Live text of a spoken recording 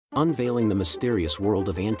Unveiling the mysterious world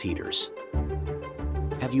of anteaters.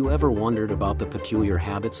 Have you ever wondered about the peculiar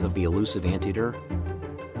habits of the elusive anteater?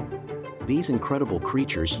 These incredible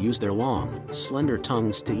creatures use their long, slender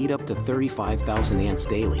tongues to eat up to 35,000 ants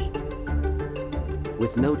daily.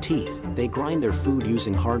 With no teeth, they grind their food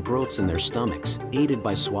using hard growths in their stomachs, aided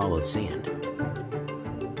by swallowed sand.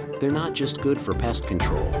 They're not just good for pest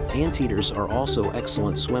control, anteaters are also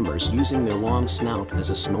excellent swimmers using their long snout as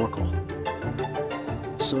a snorkel.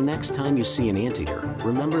 So next time you see an anteater,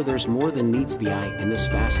 remember there's more than meets the eye in this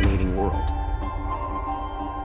fascinating world.